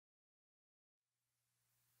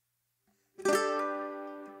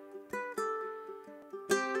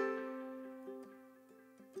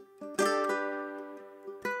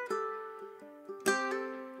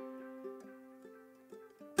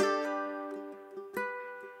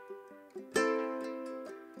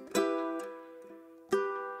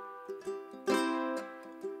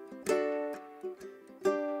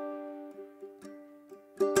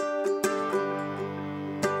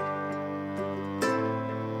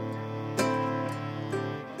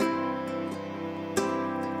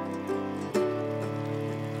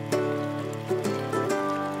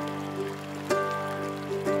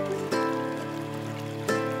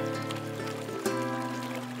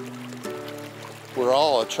We're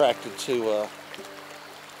all attracted to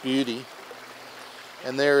beauty,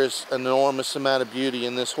 and there is an enormous amount of beauty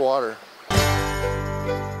in this water.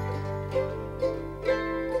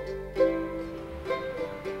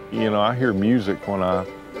 You know, I hear music when I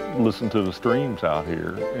listen to the streams out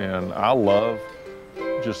here, and I love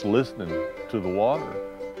just listening to the water.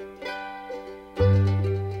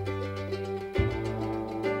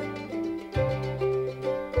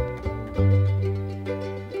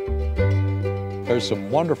 There's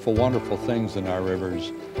some wonderful, wonderful things in our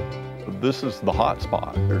rivers. This is the hot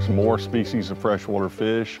spot. There's more species of freshwater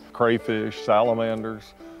fish, crayfish,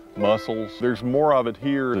 salamanders, mussels. There's more of it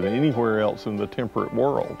here than anywhere else in the temperate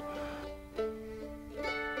world.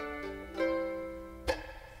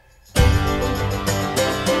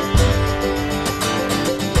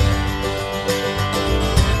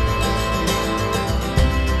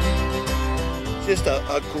 Just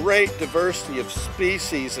a great diversity of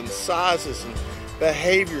species and sizes and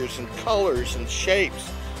behaviors and colors and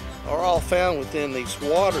shapes are all found within these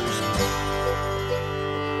waters.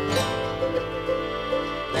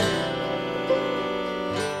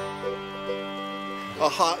 A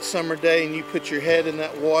hot summer day and you put your head in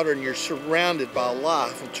that water and you're surrounded by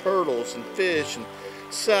life and turtles and fish and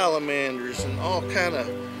salamanders and all kind of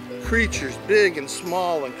creatures, big and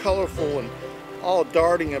small and colorful and all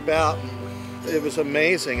darting about. It was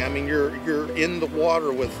amazing. I mean, you're in the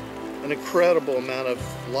water with an incredible amount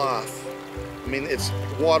of life. I mean,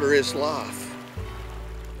 water is life.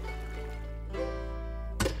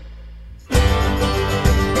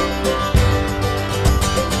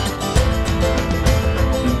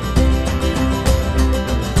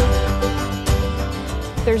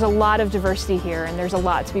 There's a lot of diversity here, and there's a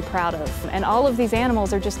lot to be proud of. And all of these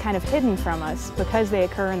animals are just kind of hidden from us because they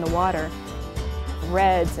occur in the water.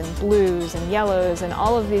 Reds and blues and yellows and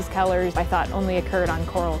all of these colors I thought only occurred on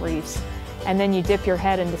coral reefs. And then you dip your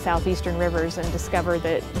head into southeastern rivers and discover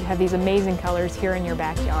that you have these amazing colors here in your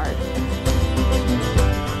backyard.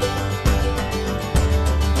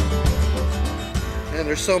 And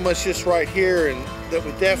there's so much just right here and that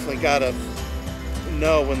we definitely got to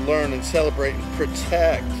know and learn and celebrate and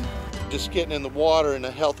protect. Just getting in the water in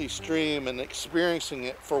a healthy stream and experiencing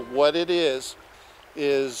it for what it is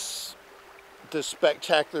the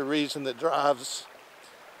spectacular reason that drives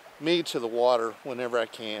me to the water whenever I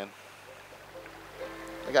can.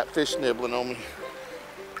 I got fish nibbling on me.